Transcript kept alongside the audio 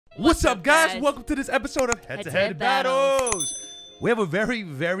What's up, guys? Welcome to this episode of Head-to-Head Battles. We have a very,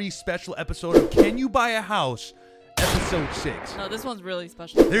 very special episode of Can You Buy a House, episode 6. No, this one's really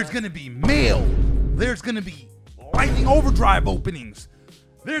special. There's going to be mail. There's going to be lightning overdrive openings.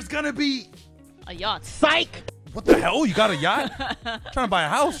 There's going to be... a yacht. Psych! What the hell? You got a yacht? Trying to buy a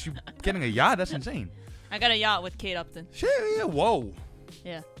house, you getting a yacht? That's insane. I got a yacht with Kate Upton. Shit, yeah, whoa.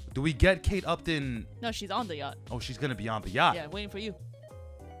 Yeah. Do we get Kate Upton? No, she's on the yacht. Oh, she's going to be on the yacht. Yeah, waiting for you.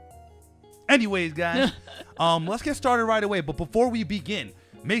 Anyways, guys, let's get started right away. But before we begin,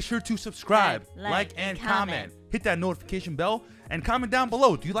 make sure to subscribe, like and comment. Hit that notification bell and comment down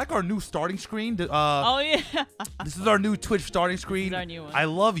below. Do you like our new starting screen? Oh, yeah. This is our new Twitch starting screen. This is our new one. I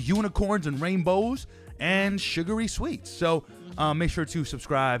love unicorns and rainbows and sugary sweets. So make sure to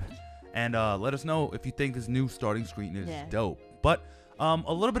subscribe and let us know if you think this new starting screen is dope. But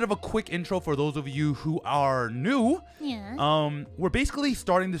a little bit of a quick intro for those of you who are new. Yeah. We're basically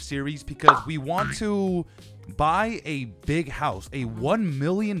starting the series because we want to buy a big house, a $1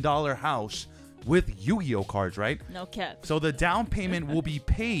 million house with Yu-Gi-Oh cards, right? No cap. So the down payment will be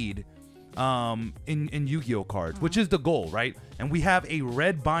paid in Yu-Gi-Oh cards, which is the goal, right? And we have a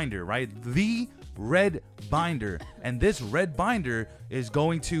red binder, right? The red binder, and this red binder is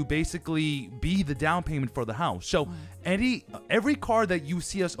going to basically be the down payment for the house. So every card that you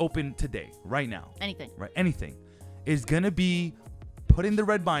see us open today, right now, anything is gonna be put in the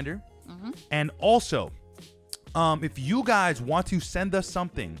red binder. And also if you guys want to send us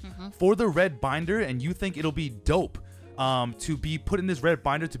something for the red binder and you think it'll be dope to be put in this red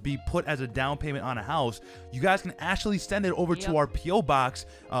binder to be put as a down payment on a house, you guys can actually send it over to our PO box,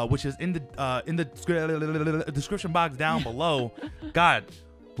 which is in the description box down below. God,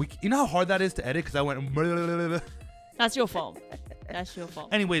 you know how hard that is to edit because I went. That's your fault. That's your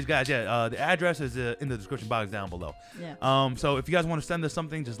fault. Anyways, guys, yeah, the address is in the description box down below. Yeah. So if you guys want to send us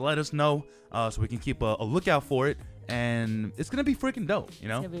something, just let us know so we can keep a lookout for it. And it's gonna be freaking dope, you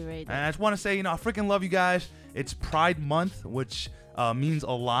know. It's gonna be really dope. And I just want to say, you know, I freaking love you guys. It's Pride Month, which means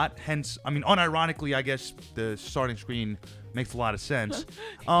a lot. Hence, I mean, unironically, I guess the starting screen makes a lot of sense.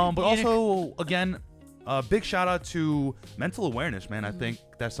 But also, again, big shout out to mental awareness, man. I think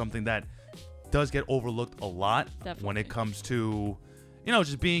that's something that does get overlooked a lot when it comes to, you know,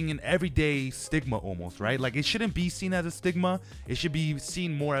 just being an everyday stigma almost, right? Like, it shouldn't be seen as a stigma. It should be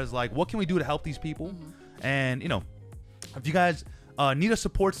seen more as like, what can we do to help these people? And, you know, if you guys need a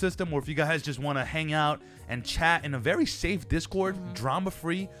support system, or if you guys just want to hang out and chat in a very safe Discord,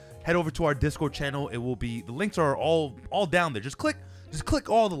 drama-free, head over to our Discord channel. It will be, the links are all down there. Just click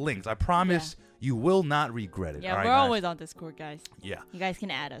all the links. I promise you will not regret it. Yeah, all we're right, always on Discord, guys. Yeah. You guys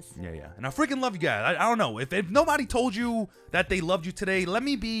can add us. Yeah. And I freaking love you guys. I don't know. If nobody told you that they loved you today, let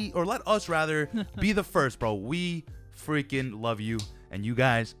us rather be the first, bro. We freaking love you, and you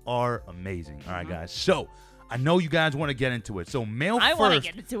guys are amazing. All right, guys. So I know you guys want to get into it. So mail first. I want to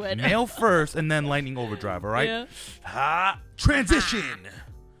get into it. Mail first, and then lightning overdrive. All right. Yeah. Transition.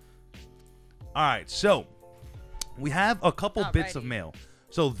 All right. So we have a couple bits of mail.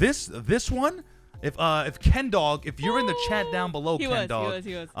 So this one, if Ken Dog, if you're in the chat down below, Ken Dog,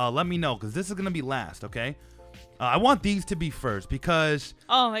 let me know, because this is gonna be last. Okay. I want these to be first because.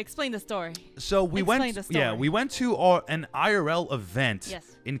 Oh, explain the story. So we went to an IRL event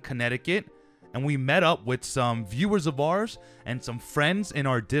in Connecticut. And we met up with some viewers of ours and some friends in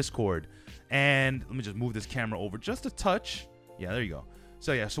our Discord. And let me just move this camera over just a touch. Yeah, there you go.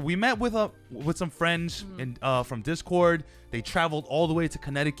 So yeah, so we met with some friends from Discord. They traveled all the way to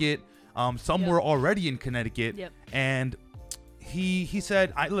Connecticut. Some were already in Connecticut. And he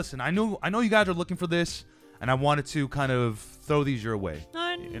said, "Listen, I know you guys are looking for this, and I wanted to kind of throw these your way."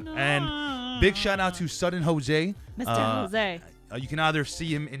 And big shout out to Sudden Jose, Mr. Jose. You can either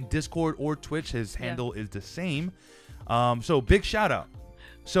see him in Discord or Twitch. His handle is the same. So big shout out.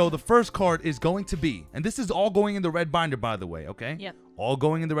 So the first card is going to be, and this is all going in the red binder, by the way, okay? Yep. All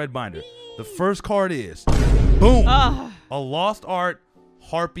going in the red binder. The first card is, boom, a Lost Art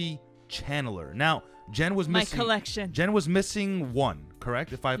Harpy Channeler. Now, Jen was missing. My collection. Jen was missing one,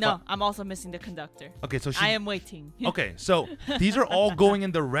 correct? I'm also missing the conductor. Okay, so I am waiting. Okay, so these are all going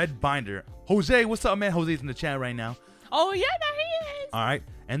in the red binder. Jose, what's up, man? Jose's in the chat right now. Oh, yeah, there he is. All right.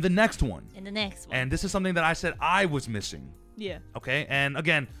 And the next one. And this is something that I said I was missing. Yeah. Okay. And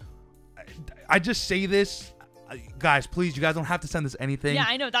again, I just say this. Guys, please, you guys don't have to send us anything. Yeah,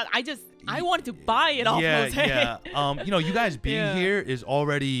 I know that. I wanted to buy it off Jose. Yeah. You know, you guys being here is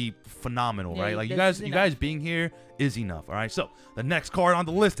already phenomenal, right? Like, you guys being here is enough. All right. So the next card on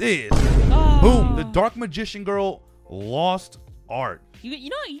the list is boom, the Dark Magician Girl Lost Art.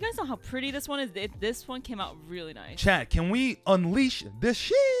 You guys know how pretty this one is? This one came out really nice. Chat, can we unleash the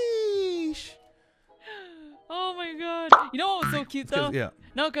sheep? god. You know what was so cute though? Yeah.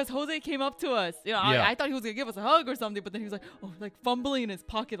 No, because Jose came up to us. You know, Yeah. I thought he was gonna give us a hug or something, but then he was like, oh, like fumbling in his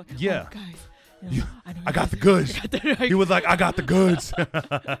pocket, like, Yeah. oh, guys. You know, I got the goods. He was like, I got the goods.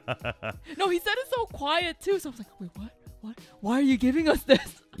 No, he said it so quiet too. So I was like, wait, what? What? Why are you giving us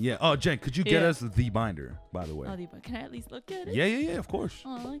this? Yeah. Oh, Jen, could you get us the binder, by the way? Oh, can I at least look at it? Yeah, of course.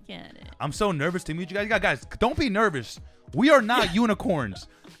 Oh, look at it. I'm so nervous to meet you guys. Guys, don't be nervous. We are not unicorns,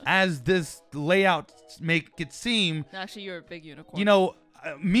 as this layout make it seem. Actually, you're a big unicorn. You know,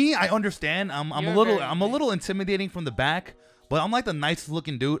 me, I understand. I'm a little intimidating from the back, but I'm like the nicest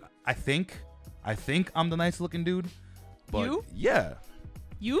looking dude. I think I'm the nicest looking dude. But you? Yeah.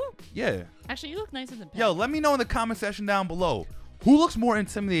 You? Yeah. Actually, you look nicer than Pac. Yo, let me know in the comment section down below. Who looks more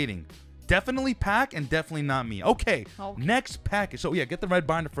intimidating? Definitely Pac and definitely not me. Okay. Next package. So yeah, get the red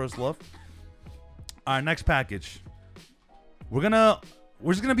binder first, love. All right, next package. We're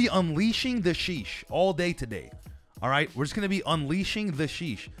just gonna be unleashing the sheesh all day today. All right, we're just gonna be unleashing the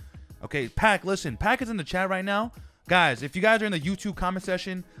sheesh. Okay, Pac, listen. Pac is in the chat right now, guys. If you guys are in the YouTube comment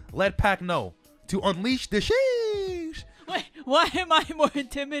section, let Pac know to unleash the sheesh. Wait, why am I more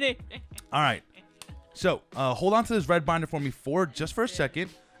intimidating? All right. So hold on to this red binder for me just for a second,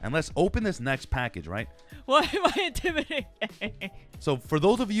 and let's open this next package, right? Why am I intimidating? So for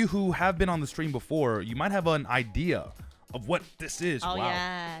those of you who have been on the stream before, you might have an idea of what this is. Oh,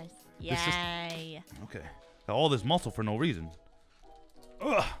 wow. yes. Yay. Okay. Got all this muscle for no reason.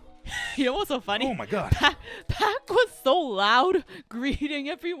 Ugh. You know what's so funny? Oh my god. Pac was so loud greeting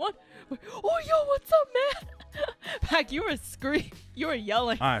everyone. Oh, yo, what's up, man? Pac, you were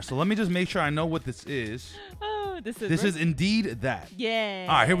yelling. All right, so let me just make sure I know what this is. Oh, this is indeed that. Yeah.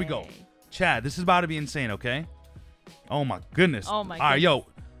 All right, here we go. Chad, this is about to be insane, okay? Oh my goodness. Oh my All right, yo,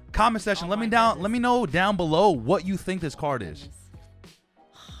 comment section. Let me know down below what you think this card is.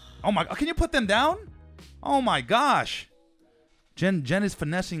 Oh my, can you put them down? Oh my gosh. Jen is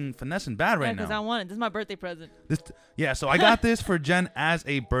finessing bad right now. Because I want it. This is my birthday present. Yeah, so I got this for Jen as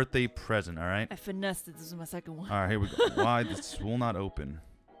a birthday present, all right? I finessed it. This is my second one. All right, here we go. Why this will not open.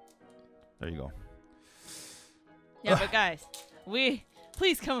 There you go. Yeah, but guys,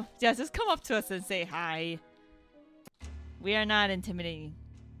 please come. Yeah, just come up to us and say hi. We are not intimidating.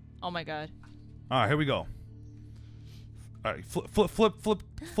 Oh my god. All right, here we go. All right,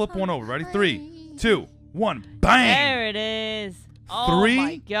 flip one over. Ready? 3, 2, 1. Bang! There it is. Oh 3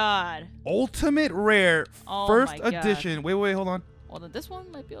 my god. Ultimate rare first my God. edition. Wait, hold on. Hold on, this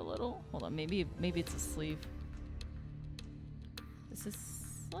one might be a little. Hold on, maybe it's a sleeve. This is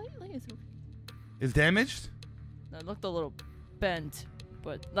slightly. Is damaged? It looked a little bent,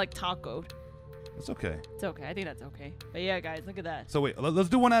 but like tacoed. It's okay. It's okay. I think that's okay. But yeah, guys, look at that. So wait, let's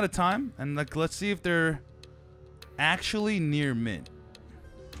do one at a time, and let's see if they're actually near mint.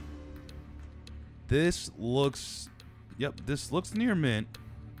 This looks. Yep, this looks near mint.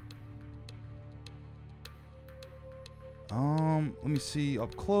 Let me see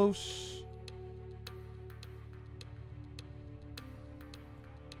up close.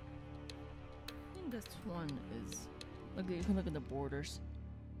 I think this one is. Look, you can look at the borders.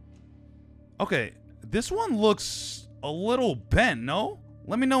 Okay, this one looks a little bent. No,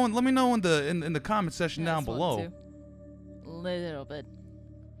 let me know in the comment section down below. A little bit.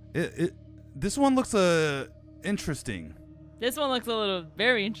 This one looks interesting. This one looks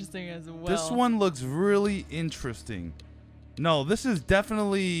very interesting as well. This one looks really interesting. No, this is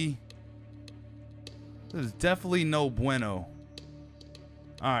definitely no bueno.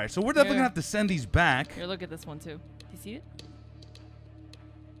 All right, so we're definitely gonna have to send these back. Here, look at this one too. You see it?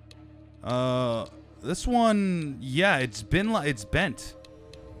 This one, yeah, it's bent.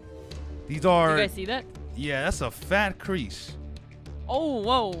 These are. You guys see that? Yeah, that's a fat crease. Oh,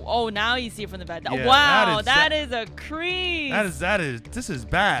 whoa. Oh, now you see it from the back. Yeah, wow, that is a crease. This is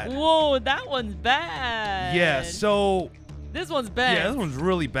bad. Whoa, that one's bad. Yeah, so. This one's bad. Yeah, this one's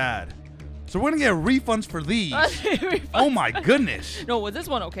really bad. So we're gonna get refunds for these. Oh my goodness. No, was this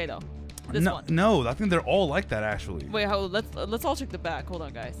one okay though? This one. No, I think they're all like that actually. Wait, let's all check the back. Hold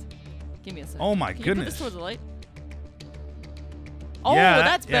on, guys. Give me a second. Oh my Can goodness. You put this towards the light? Oh, yeah,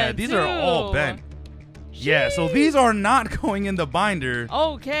 that's bent. Yeah, these too. are all bent. Jeez. Yeah, so these are not going in the binder.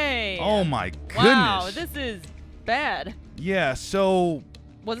 Okay. Oh my goodness. Wow, this is bad. Yeah, so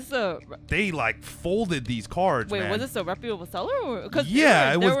was this they like folded these cards. Wait, man. was this a reputable seller? Or,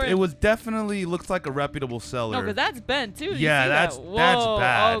 yeah, it was definitely looks like a reputable seller. No, because that's bent too. Yeah, that's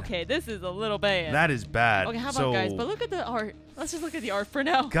bad. Okay, this is a little bad. That is bad. Okay, how about guys? But look at the art. Let's just look at the art for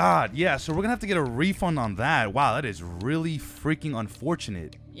now. God, yeah. So we're gonna have to get a refund on that. Wow, that is really freaking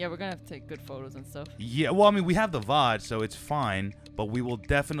unfortunate. Yeah, we're gonna have to take good photos and stuff. Yeah, well, I mean, we have the VOD, so it's fine. But we will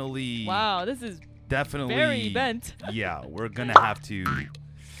definitely. Wow, this is definitely very bent. Yeah, we're gonna have to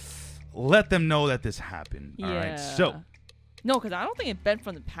let them know that this happened. Yeah. All right. So no, because I don't think it bent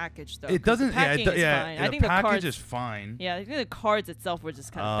from the package though. it doesn't. The packing is fine. I think the package cards, is fine. Yeah, I think the cards itself were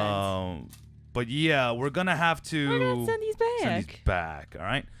just kind of bent. But yeah, we're gonna have to We're gonna send these back. All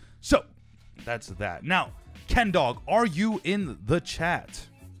right. So that's that. Now, Ken Dog, are you in the chat?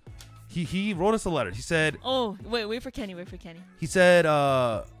 He wrote us a letter. He said. Oh, wait for Kenny. He said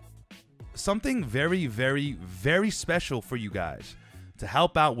something very, very, very special for you guys to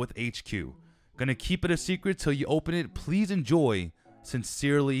help out with HQ. Gonna keep it a secret till you open it. Please enjoy.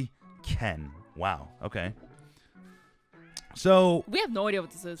 Sincerely, Ken. Wow. Okay. So we have no idea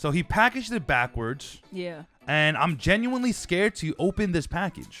what this is. So he packaged it backwards. Yeah. And I'm genuinely scared to open this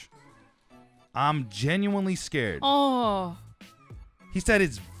package. I'm genuinely scared. Oh. He said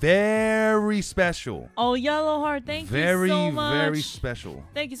it's very special. Oh, Yellow Heart, thank you so much. Very, very special.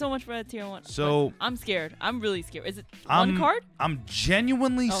 Thank you so much for that tier 1. So but I'm scared. I'm really scared. Is it one card? I'm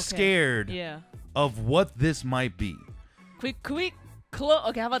genuinely scared of what this might be. Okay,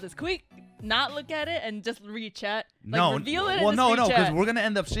 how about this? Can we not look at it and just read chat? Like, reveal it. Well, no, because we're gonna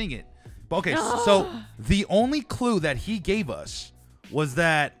end up seeing it. But okay, so the only clue that he gave us was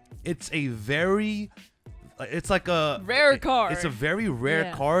that it's a very, it's like a rare card. It's a very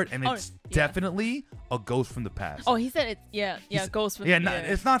rare card, and it's definitely a ghost from the past. Oh, he said it's ghost from.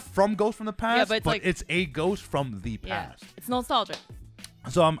 It's not from Ghost from the Past, but but it's a ghost from the past. It's nostalgic.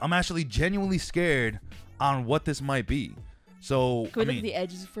 So I'm actually genuinely scared on what this might be. So can we look at the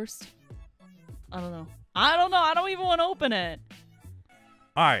edges first? I don't know. I don't even want to open it.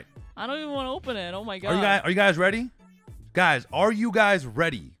 All right. I don't even want to open it. Oh my god. Are you guys ready? Guys, are you guys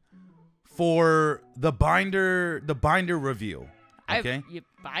ready for the binder reveal? Okay.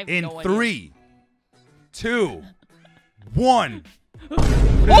 In no 3, 2, 1.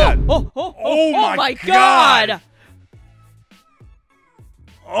 Oh my god.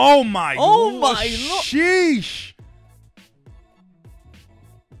 Oh my. Oh my. Sheesh.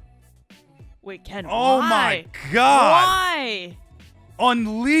 Wait, Ken. Oh why? My god. Why?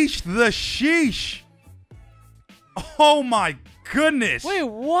 Unleash the sheesh. Oh my goodness. Wait,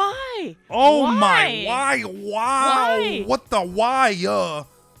 why? Oh why? My. Why? Wow. Why? What the why? Did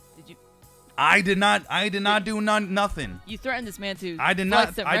you? I did not do nothing. You threatened this man to. I did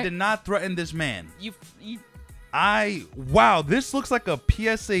not. Him, right? I did not threaten this man. You. Wow. This looks like a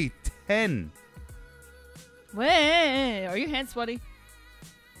PSA 10. Wait, are your hands sweaty?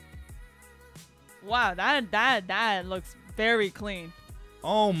 Wow, that looks very clean.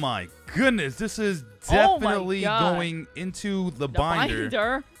 Oh my goodness, this is definitely going into the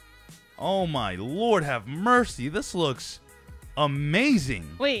binder. Oh my Lord, have mercy. This looks amazing.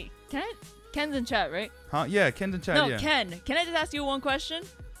 Wait, Ken's in chat, right? Huh? Yeah, Ken's in chat. No, yeah. Ken, can I just ask you one question?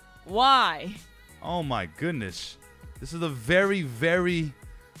 Why? Oh my goodness. This is a very, very...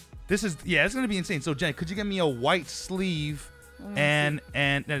 This is... Yeah, it's going to be insane. So, Jen, could you get me a white sleeve and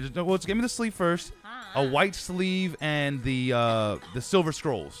let's give me the sleeve first. A white sleeve and the silver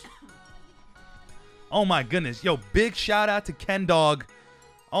scrolls. Oh my goodness. Yo, big shout out to Ken Dog.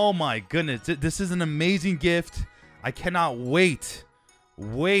 Oh my goodness. This is an amazing gift. I cannot wait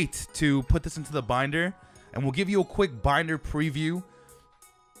to put this into the binder, and we'll give you a quick binder preview.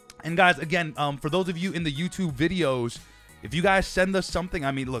 And guys, again, for those of you in the YouTube videos, if you guys send us something,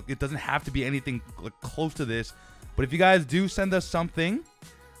 I mean, look, it doesn't have to be anything close to this, but if you guys do send us something,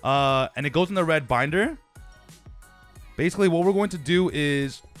 and it goes in the red binder, basically what we're going to do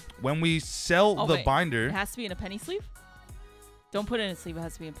is when we sell the binder, it has to be in a penny sleeve. Don't put it in a sleeve. It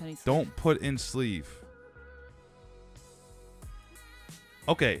has to be in a penny sleeve. Don't put in sleeve.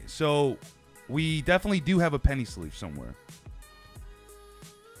 Okay, so we definitely do have a penny sleeve somewhere.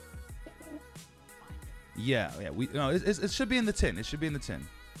 Yeah. It should be in the tin. It should be in the tin.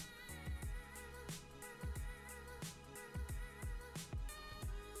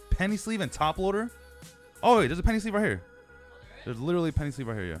 Penny sleeve and top loader. Oh wait, there's a penny sleeve right here. There's literally a penny sleeve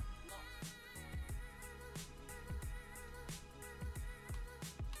right here. Yeah.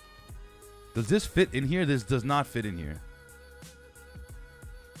 Does this fit in here? This does not fit in here.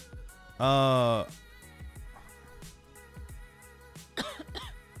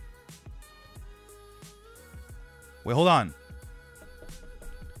 Wait, hold on.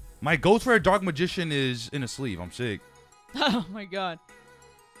 My Ghost Rare Dark Magician is in a sleeve. I'm sick. Oh my god.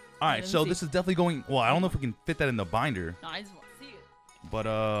 All right, so this is definitely going. Well, I don't know if we can fit that in the binder. No, I just want to see it. But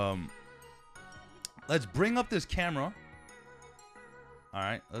let's bring up this camera. All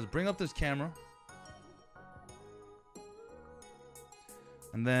right, let's bring up this camera.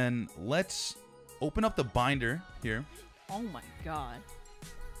 And then let's open up the binder here. Oh my god.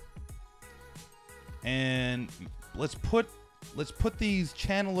 And let's put these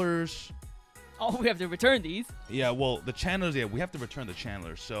channelers. Oh, we have to return these. Yeah, well, the channelers, yeah, we have to return the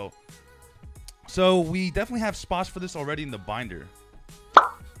channelers. So we definitely have spots for this already in the binder.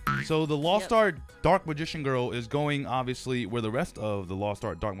 So the Lost Art Dark Magician Girl is going, obviously, where the rest of the Lost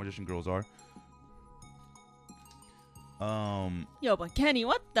Art Dark Magician Girls are. Yo, but Kenny,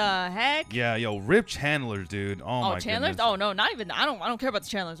 what the heck? Yeah, yo, rip channelers, dude. Oh my channelers? goodness. Oh no, not even. I don't care about the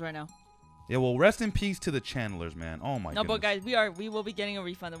channelers right now. Yeah, well, rest in peace to the channelers, man. Oh my goodness. No, but guys, we will be getting a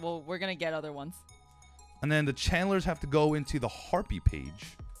refund. And we're gonna get other ones. And then the channelers have to go into the Harpy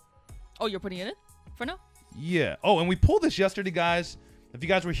page. Oh, you're putting it in for now? Yeah. Oh, and we pulled this yesterday, guys. If you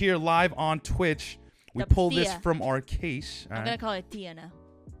guys were here live on Twitch, we pulled this from our case. I'm gonna call it Tia now.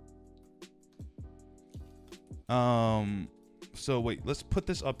 So wait, let's put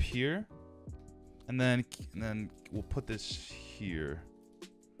this up here, and then we'll put this here.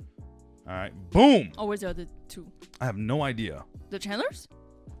 All right, boom. Oh, where's the other two? I have no idea. The channelers?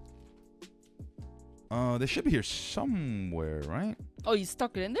 They should be here somewhere, right? Oh, you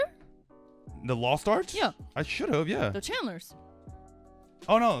stuck it in there? The Lost Arts? Yeah. I should have, yeah. The channelers.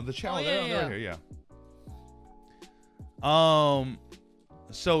 Oh no, the channel. They're right here, yeah.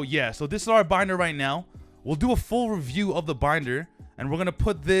 So yeah, so this is our binder right now. We'll do a full review of the binder, and we're gonna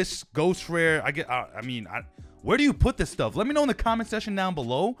put this Ghost Rare. Where do you put this stuff? Let me know in the comment section down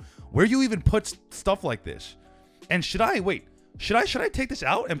below where you even put stuff like this. And should I take this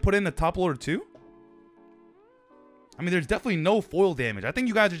out and put it in the top loader too? I mean, there's definitely no foil damage. I think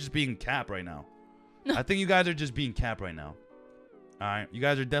you guys are just being capped right now. I think you guys are just being capped right now. All right, you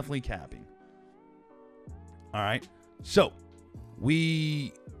guys are definitely capping. All right, so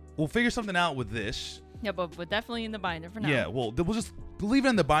we'll figure something out with this. Yeah, but we're definitely in the binder for now. Yeah, well, we'll just leave it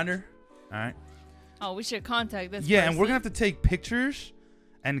in the binder. All right. Oh, we should contact this. Yeah, person. and we're gonna have to take pictures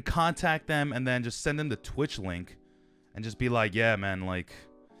and contact them, and then just send them the Twitch link, and just be like, yeah, man, like.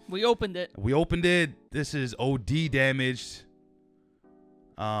 We opened it. We opened it. This is OD damaged.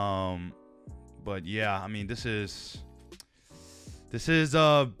 But yeah, I mean, this is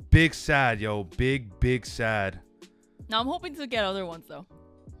big sad, yo. Big sad. Now I'm hoping to get other ones though.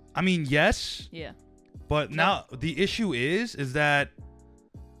 I mean, yes. Yeah. But now the issue is that,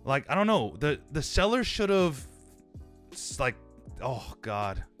 like, I don't know, the seller should have, like, oh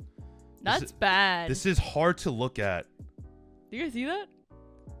god. That's bad. This is hard to look at. Do you guys see that?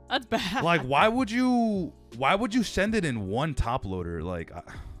 That's bad. Like, why would you send it in one top loader? Like,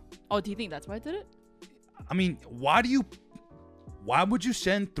 oh, do you think that's why I did it? I mean, why would you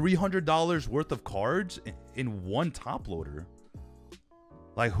send $300 worth of cards in one top loader?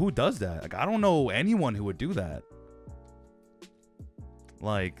 Like, who does that? Like, I don't know anyone who would do that.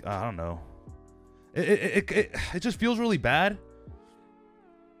 Like, I don't know. It just feels really bad.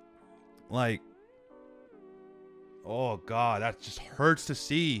 Like, oh god, that just hurts to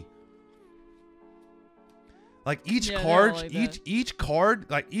see. Like, each card, each card,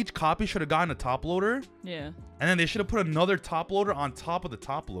 like, each copy should have gotten a top loader. Yeah. And then they should have put another top loader on top of the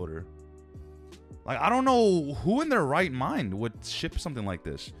top loader. Like, I don't know who in their right mind would ship something like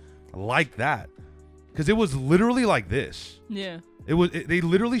this, like that, because it was literally like this. Yeah. They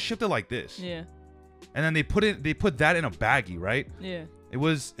literally shipped it like this. Yeah. And then they put that in a baggie, right? Yeah.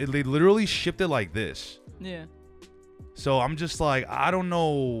 They literally shipped it like this. Yeah. So I'm just like, I don't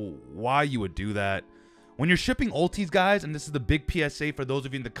know why you would do that. When you're shipping ultis, guys, and this is the big PSA for those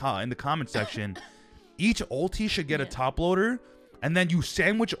of you in the comment section, each ulti should get a top loader, and then you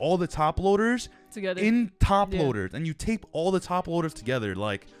sandwich all the top loaders together in top loaders, and you tape all the top loaders together.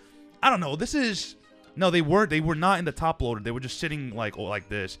 Like, I don't know. They were not in the top loader. They were just sitting like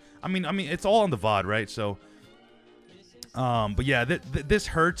this. I mean, it's all on the VOD, right? So, but yeah, this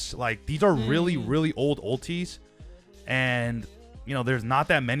hurts. Like, these are really, really old ultis, and you know, there's not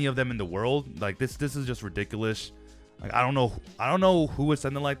that many of them in the world. Like, this is just ridiculous. Like, I don't know who would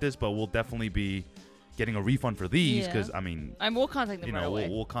send it like this, but we'll definitely be getting a refund for these, because I mean, we'll contact them right away.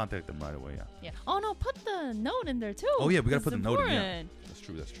 We'll contact them right away. Yeah. Oh no, put the note in there too. Oh yeah, we gotta put the note in. Yeah, that's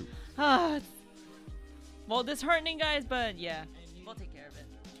true. Well, this hurting, guys, but yeah, we'll take care of it.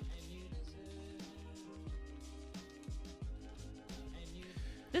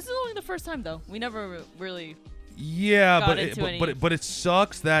 This is only the first time though. We never really. Yeah, but it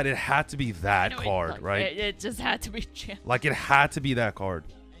sucks that it had to be that card, right? It just had to be. Like, it had to be that card.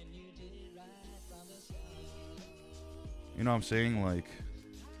 You know what I'm saying? Like,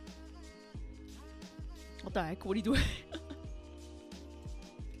 what the heck? What are you doing?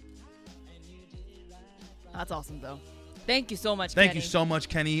 That's awesome, though. Thank you so much, Kenny. Thank you so much,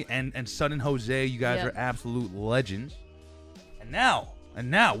 Kenny and Sudden Jose. You guys are absolute legends. And now, And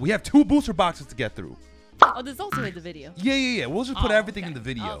now we have 2 booster boxes to get through. Oh, there's also in the video. Yeah. We'll just put everything in the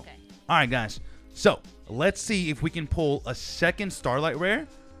video. Okay. All right, guys. So let's see if we can pull a second Starlight Rare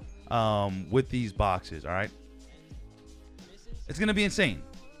with these boxes. All right. It's going to be insane.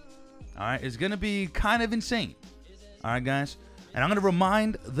 All right. It's going to be kind of insane. All right, guys. And I'm going to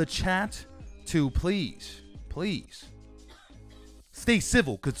remind the chat to please stay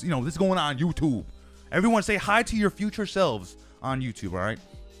civil because, you know, this is going on YouTube. Everyone say hi to your future selves on YouTube, all right?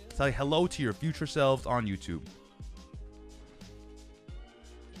 Say hello to your future selves on YouTube.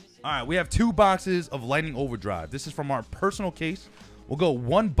 All right, we have 2 boxes of Lightning Overdrive. This is from our personal case. We'll go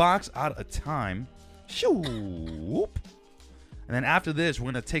 1 box at a time. Shoop. And then after this,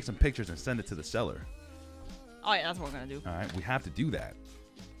 we're going to take some pictures and send it to the seller. Oh, yeah, that's what we're going to do. All right, we have to do that.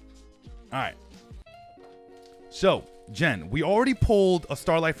 All right. So, Jen, we already pulled a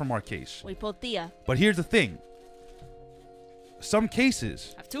Starlight from our case. We pulled Tia. But here's the thing. Some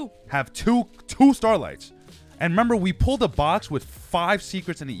cases have 2 Starlights. And remember, we pulled a box with 5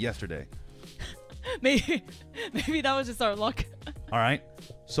 secrets in it yesterday. maybe that was just our luck. All right.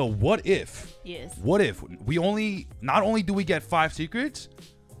 So what if? Yes. What if we not only do we get 5 secrets,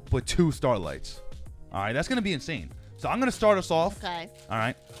 but 2 Starlights? All right, that's gonna be insane. So I'm gonna start us off. Okay. All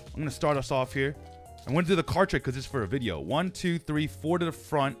right. I'm gonna start us off here. I'm gonna do the card trick because it's for a video. 1, 2, 3, 4 to the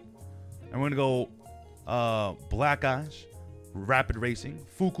front. And we're gonna go Black Eyes, Rapid Racing,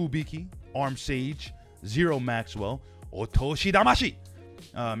 Fukubiki, Arm Sage, Zero Maxwell, Otoshi Damashi,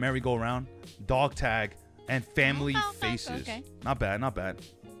 Merry Go Round, Dog Tag, and Family Faces. Okay. Not bad, not bad.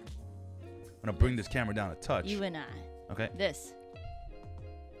 I'm gonna bring this camera down a touch. You and I. Okay. This.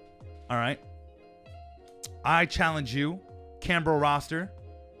 All right. I challenge you, Canberra roster.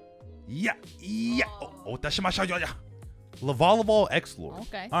 Yeah. Oh, Lavalaball X-Lord.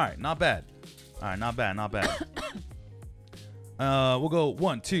 Okay. All right, not bad. All right, not bad, not bad. We'll go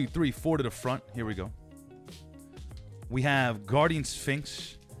 1, 2, 3, 4 to the front. Here we go. We have Guardian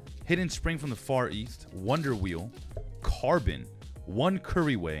Sphinx, Hidden Spring from the Far East, Wonder Wheel, Carbon, One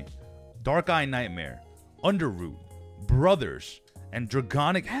Curryway, Dark Eye Nightmare, Underroot, Brothers, and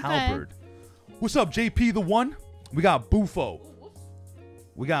Dragonic Halberd. What's up, JP the One? We got Bufo.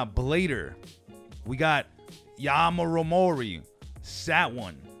 We got Blader. We got Yamaromori,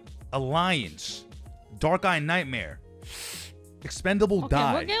 Satwan, Alliance, Dark Eye Nightmare, Expendable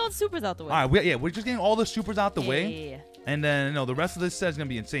Die. We're getting all the supers out the way. All right, we're just getting all the supers out the way. Yeah. And then, the rest of this set is going to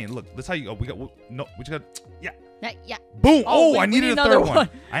be insane. Look, that's how you go. We just got, Yeah. Boom. Oh, I needed a third one.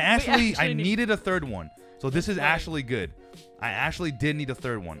 I need needed a third one. So this is actually good. I actually did need a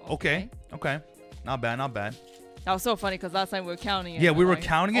third one. Okay. Not bad, not bad. That was so funny because last time we were counting it. Yeah, we were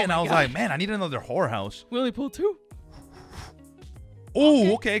counting it, and I was God. like, man, I need another horror house. We only pulled 2.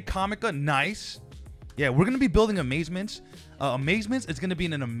 Oh, okay. Comica, nice. Yeah, we're going to be building Amazements. Amazements is going to be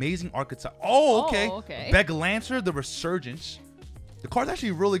in an amazing archetype. Oh, okay. Okay. Beck Lancer, the Resurgence. The card's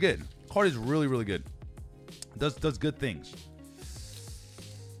actually really good. The card is really, really good. Does good things.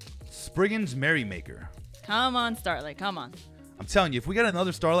 Spriggan's Merrymaker. Come on, Starlight. Come on. I'm telling you, if we get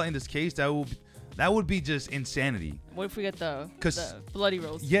another Starlight in this case, that would be just insanity. What if we get the Bloody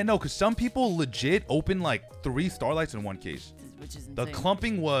Rose? Yeah, no, because some people legit open like 3 Starlights in one case. Which is insane. The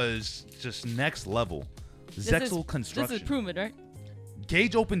clumping was just next level. Zexal Construction. This is Prumid, right?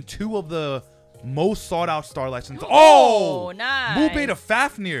 Gage opened 2 of the most sought out Starlights. Oh, nice. Mube to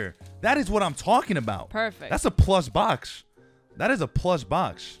Fafnir. That is what I'm talking about. Perfect. That's a plus box. That is a plus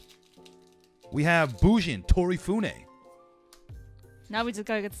box. We have Bujin, Torifune. Now we just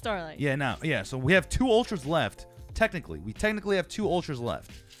gotta get Starlight. Yeah, so we have 2 Ultras left. We technically have 2 Ultras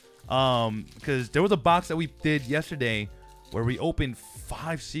left. Because there was a box that we did yesterday where we opened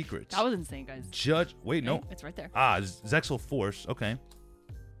 5 secrets. That was insane, guys. No. It's right there. Zexal Force. Okay.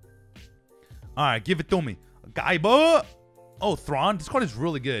 All right, give it to me. Gaiba. Oh, Thrawn. This card is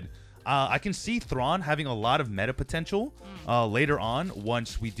really good. I can see Thrawn having a lot of meta potential later on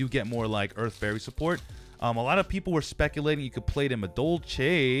once we do get more like Earth Fairy support. A lot of people were speculating you could play it in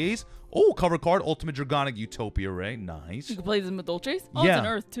Madolches. Oh, cover card, Ultimate Dragonic Utopia Ray. Nice. You can play this in Madolches? Oh, yeah. It's an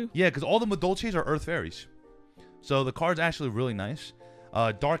Earth, too. Yeah, because all the Madolches are Earth Fairies. So the card's actually really nice.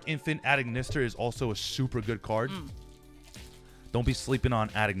 Dark Infant Adignester is also a super good card. Don't be sleeping on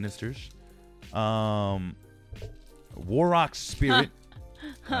Adignesters. Warrock Spirit.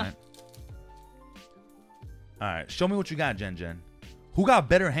 All right. Show me what you got, JenJen. Who got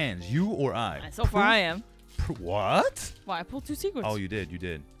better hands, you or I? So far, I am. What? Why? I pulled 2 secrets. Oh, you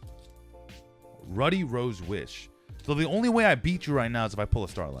did. Ruddy Rose Wish. So the only way I beat you right now is if I pull a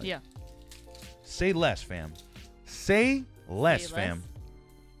Starlight. Yeah. Say less, fam. Say less, fam.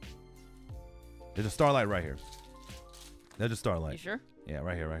 There's a Starlight right here. There's a Starlight. You sure? Yeah,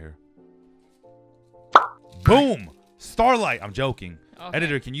 right here, right here. Boom! Starlight. I'm joking. Okay.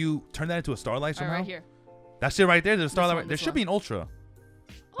 Editor, can you turn that into a starlight somehow? Right here. That's it right there. There's a starlight. one, There this should be an ultra.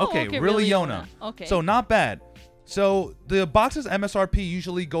 Oh, Okay, really Yona. Okay. So not bad. So the boxes MSRP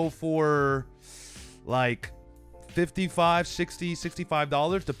usually go for like $55, $60,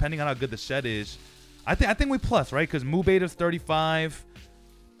 $65, depending on how good the set is. I think we plus, right? Because Moo Beta's 35.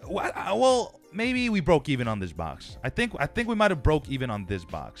 Well, maybe we broke even on this box. I think we might have broke even on this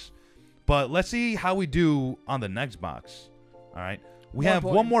box. But let's see how we do on the next box. All right. We have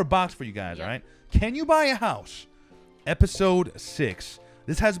one more box for you guys, all right? Can You Buy a House? Episode 6.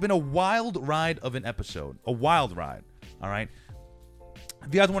 This has been a wild ride of an episode. A wild ride, all right?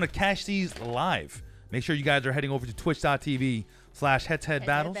 If you guys want to catch these live, make sure you guys are heading over to twitch.tv/HeadtoHead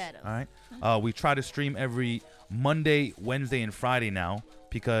battles, all right? We try to stream every Monday, Wednesday, and Friday now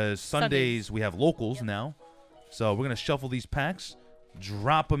because Sundays we have locals now. So we're going to shuffle these packs,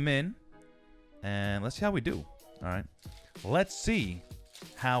 drop them in, and let's see how we do, all right? Let's see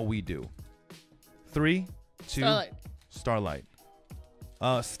how we do. 3, 2, Starlight.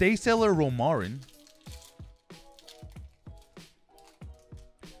 Stay Sailor Romarin.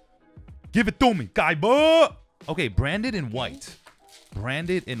 Give it to me, Kaiba. Okay, branded in white.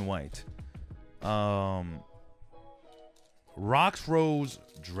 Branded in white. Rocks Rose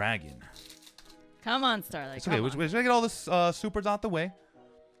Dragon. Come on, Starlight. It's okay. We're going to get all this supers out the way.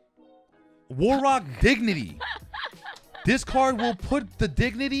 Warrock Dignity. This card will put the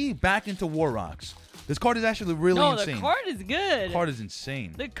dignity back into Warrocks. This card is actually really insane. No, the card is good. The card is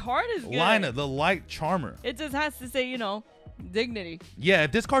insane. The card is good. Lina, the Light Charmer. It just has to say, you know, dignity. Yeah,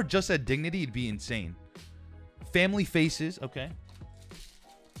 if this card just said dignity, it'd be insane. Family Faces. Okay.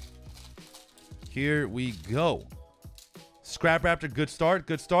 Here we go. Scrap Raptor, good start.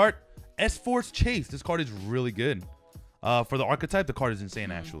 Good start. S-Force Chase. This card is really good. For the archetype, the card is insane,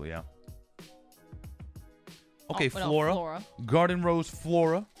 actually. Yeah. Okay, Flora. Garden Rose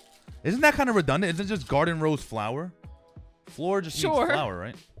Flora. Isn't that kind of redundant? Isn't it just Garden Rose Flower? Flora just means flower,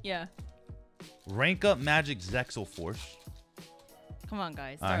 right? Yeah. Rank Up Magic Zexal Force. Come on,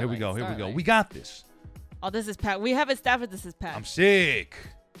 guys. All right, here we go. Here we go. We got this. Oh, this is packed. We have it staffed. This is packed. I'm sick.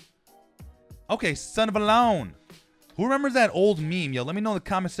 Okay, Son of a Loan. Who remembers that old meme? Yo, let me know in the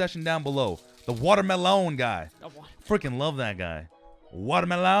comment section down below. The watermelon guy. Freaking love that guy.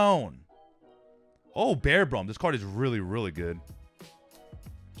 Watermelon. Oh, Bear Brum. This card is really, really good.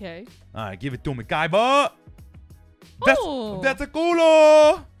 Okay. All right, give it to me, Kaiba. Oh. That's a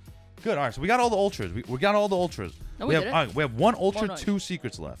culo. Good. All right, so we got all the ultras. We got all the ultras. No, we have one ultra, 2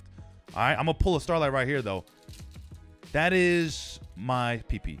 secrets left. All right, I'm gonna pull a Starlight right here though. That is my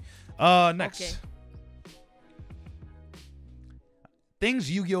PP. Next. Okay. Things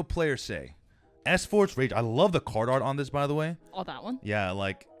Yu-Gi-Oh players say. S-Force Rage. I love the card art on this, by the way. Oh, that one? Yeah,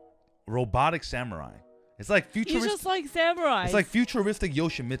 like robotic samurai. It's like futuristic. He's just like samurai. It's like futuristic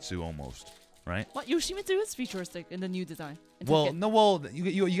Yoshimitsu almost, right? What? Yoshimitsu is futuristic in the new design. Well, no, well,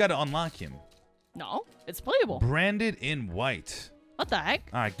 you got to unlock him. No, it's playable. Branded in white. What the heck?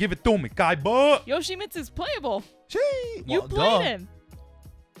 All right, give it to me, Kaiba. Yoshimitsu's playable. Gee, You played him.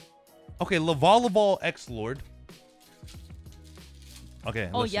 Okay, Laval X-Lord.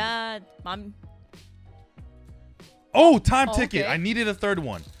 Okay. Oh, listen. yeah. Mom. Oh, time ticket. Okay. I needed a third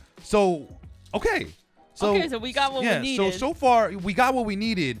one. So, okay. So we got what we needed. So far, we got what we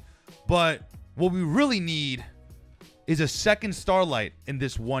needed. But what we really need is a second Starlight in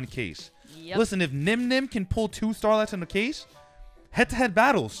this one case. Yep. Listen, if Nim can pull 2 Starlights in the case, head-to-head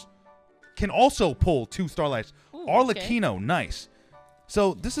battles can also pull 2 Starlights. Ooh, Arlecchino, nice.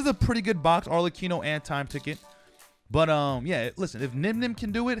 So this is a pretty good box, Arlecchino and time ticket. But yeah, listen, if Nim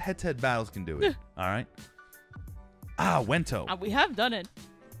can do it, head-to-head battles can do it. All right. Wento. We have done it.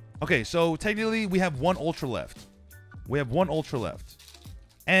 Okay, so technically we have 1 ultra left. We have 1 ultra left.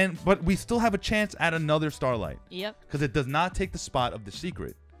 But we still have a chance at another Starlight. Yep. Because it does not take the spot of the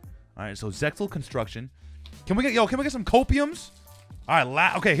secret. All right, so Zexal Construction. Can we get some copiums? All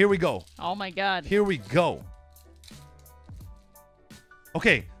right, okay, here we go. Oh my god. Here we go.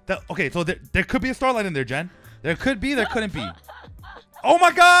 Okay, so there could be a Starlight in there, Jen. There could be, there couldn't be. Oh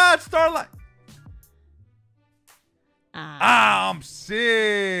my god, Starlight. I'm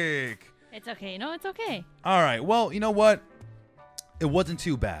sick. It's okay. No, it's okay. All right. Well, you know what? It wasn't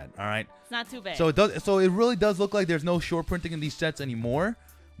too bad. All right. It's not too bad. So it really does look like there's no short printing in these sets anymore.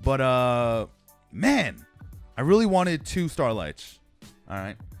 But man, I really wanted 2 Starlights. All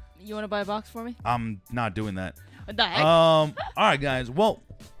right. You want to buy a box for me? I'm not doing that. What the heck? All right, guys. Well,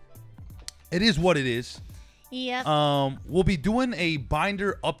 it is what it is. Yep. We'll be doing a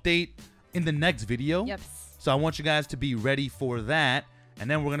binder update in the next video. Yep. So I want you guys to be ready for that. and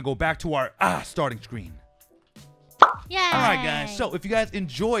then we're going to go back to our starting screen. Yeah. All right, guys. So if you guys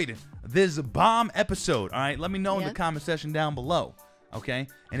enjoyed this bomb episode, all right, let me know in the comment section down below, okay?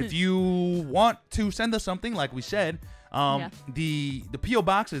 And if you want to send us something, like we said, the P.O.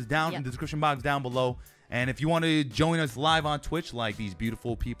 box is down in the description box down below. And if you want to join us live on Twitch, like these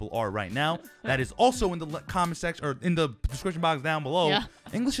beautiful people are right now, that is also in the comment section or in the description box down below. Yeah.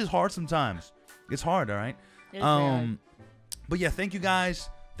 English is hard sometimes. It's hard, all right? It's hard. But yeah, thank you guys.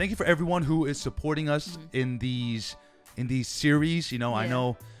 Thank you for everyone who is supporting us in these series. You know, I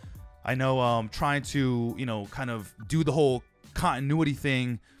know trying to, you know, kind of do the whole continuity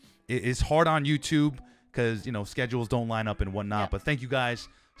thing is hard on YouTube because, you know, schedules don't line up and whatnot. But thank you guys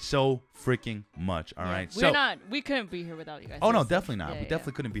so freaking much. All right. We couldn't be here without you guys. Oh, no, definitely not. We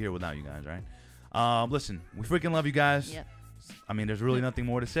definitely couldn't be here without you guys, right? Listen, we freaking love you guys. Yep. I mean, there's really nothing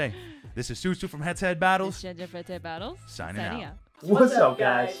more to say. This is Susu from HeadtoHead Battles. This is JenJen from HeadtoHead Battles. Signing out. What's up,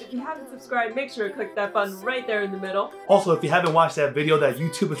 guys? If you haven't subscribed, make sure to click that button right there in the middle. Also, if you haven't watched that video that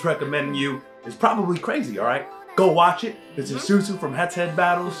YouTube is recommending you, it's probably crazy, all right? Go watch it. This is Susu from HeadtoHead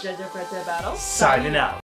Battles. JenJen from HeadtoHead Battles. Signing out.